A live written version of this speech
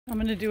I'm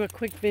going to do a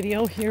quick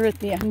video here at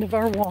the end of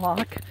our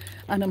walk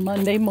on a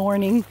Monday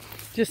morning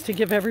just to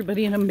give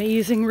everybody an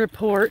amazing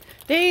report.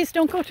 Days,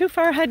 don't go too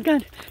far ahead,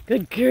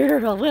 good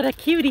girl, what a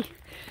cutie.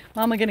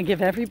 Mama going to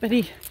give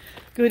everybody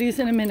goodies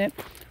in a minute.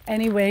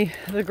 Anyway,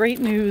 the great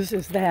news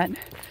is that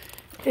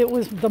it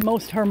was the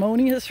most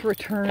harmonious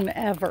return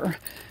ever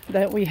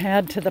that we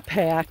had to the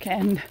pack.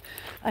 And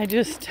I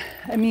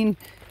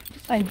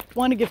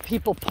want to give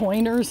people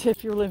pointers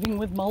if you're living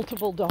with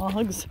multiple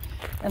dogs.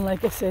 And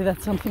like I say,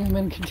 that's something I'm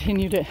going to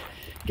continue to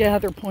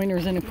gather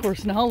pointers and, of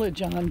course,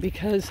 knowledge on,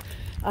 because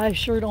I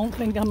sure don't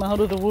think I'm out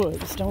of the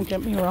woods, don't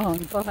get me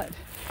wrong, but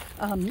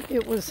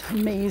it was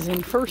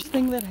amazing. First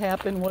thing that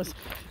happened was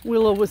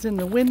Willow was in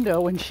the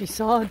window and she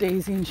saw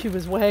Daisy and she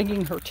was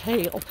wagging her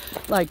tail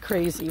like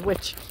crazy,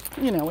 which,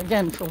 you know,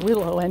 again, for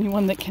Willow,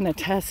 anyone that can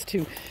attest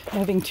to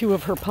having two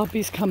of her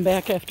puppies come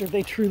back after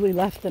they truly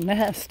left the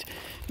nest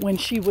when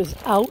she was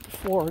out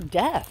for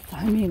death.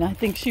 I mean, I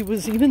think she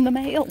was, even the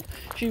male,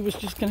 she was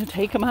just going to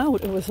take them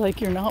out. It was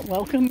like, you're not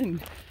welcome,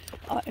 and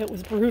it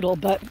was brutal.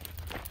 But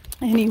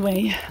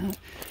anyway,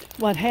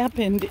 what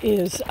happened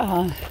is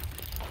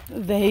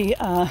they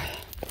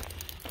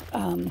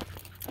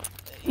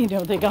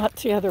got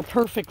together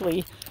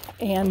perfectly.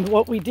 And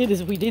what we did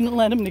is we didn't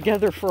let them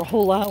together for a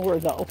whole hour,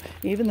 though.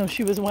 Even though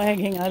she was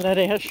wagging, I let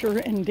Asher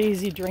and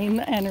Daisy drain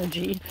the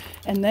energy.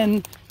 And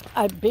then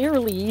I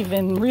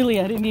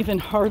didn't even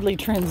hardly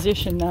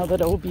transition now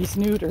that Obie's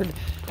neutered.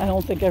 I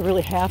don't think I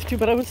really have to,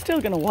 but I was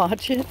still going to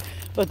watch it.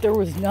 But there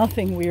was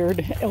nothing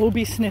weird.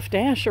 Obie sniffed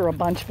Asher a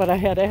bunch, but I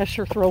had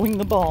Asher throwing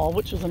the ball,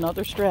 which was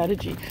another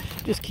strategy.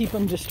 Just keep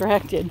them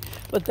distracted.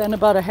 But then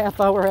about a half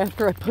hour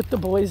after I put the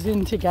boys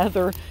in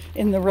together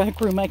in the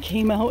rec room, I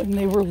came out and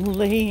they were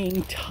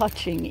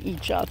touching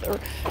each other,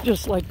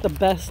 just like the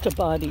best of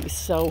buddies.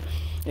 So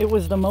it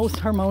was the most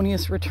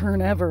harmonious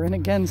return ever. And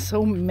again,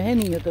 so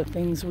many of the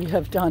things we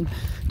have done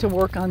to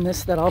work on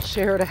this that I'll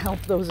share to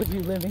help those of you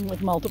living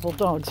with multiple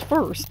dogs.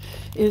 First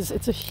is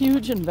it's a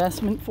huge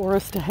investment for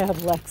us to have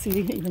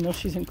Lexi, even though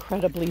she's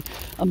incredibly,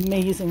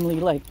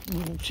 amazingly, like,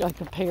 I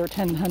could pay her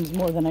 10 times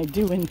more than I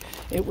do and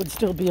it would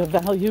still be of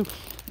value.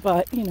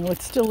 But, you know,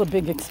 it's still a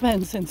big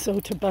expense. And so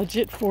to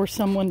budget for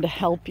someone to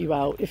help you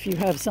out, if you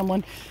have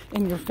someone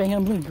in your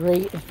family,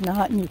 great. If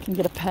not, and you can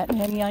get a pet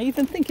nanny. I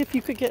even think if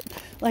you could get,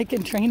 like,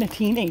 and train a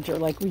teenager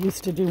like we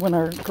used to do when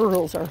our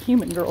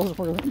human girls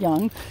were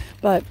young.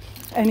 But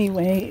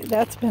anyway,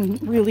 that's been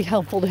really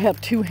helpful to have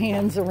two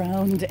hands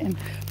around, and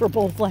for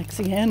both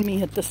Lexi and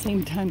me at the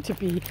same time, to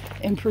be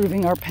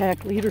improving our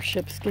pack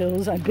leadership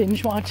skills. I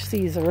binge watch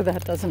Caesar,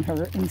 that doesn't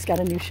hurt, and it's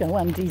got a new show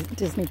on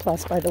Disney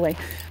Plus, by the way.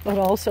 But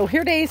also,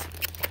 here Days,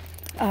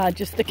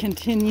 just the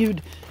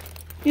continued,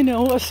 you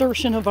know,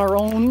 assertion of our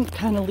own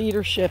kind of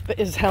leadership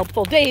is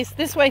helpful. Days,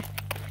 this way.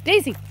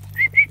 Daisy,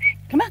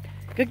 come on,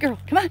 good girl,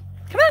 come on,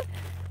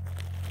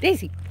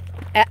 Daisy.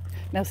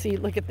 Now see,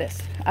 look at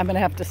this. I'm going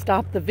to have to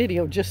stop the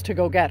video just to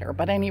go get her.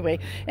 But anyway,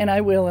 and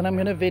I will, and I'm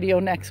going to video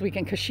next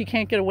weekend because she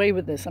can't get away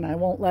with this and I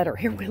won't let her.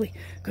 Here, Willie.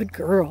 Good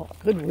girl.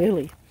 Good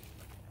Willie.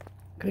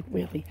 Good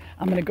Willie.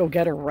 I'm going to go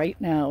get her right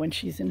now and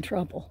she's in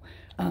trouble.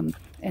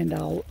 And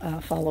I'll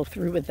follow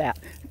through with that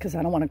because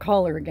I don't want to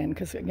call her again,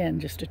 because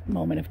again, just a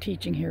moment of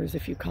teaching here is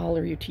if you call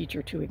her, you teach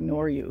her to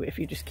ignore you if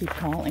you just keep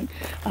calling.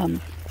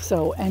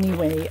 So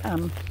anyway,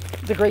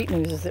 the great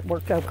news is it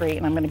worked out great,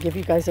 and I'm going to give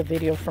you guys a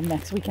video from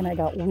next week. And I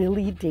got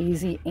Willie,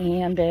 Daisy,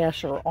 and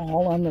Asher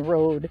all on the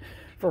road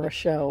for a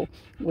show,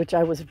 which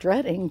I was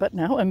dreading, but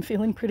now I'm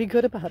feeling pretty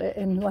good about it,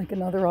 and like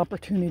another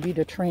opportunity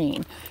to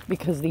train,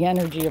 because the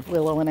energy of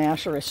Willow and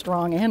Asher is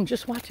strong. And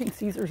just watching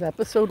Caesar's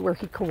episode where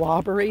he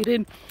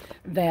corroborated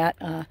that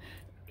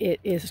it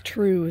is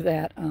true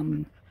that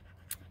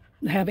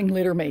having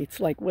litter mates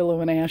like Willow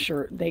and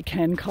Asher, they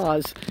can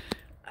cause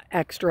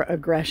extra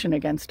aggression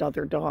against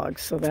other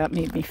dogs. So that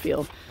made me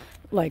feel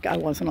like I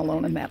wasn't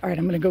alone in that. All right,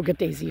 I'm going to go get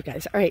Daisy, you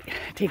guys. All right,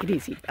 take it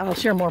easy. I'll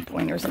share more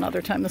pointers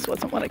another time. This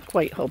wasn't what I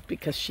quite hoped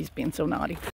because she's being so naughty.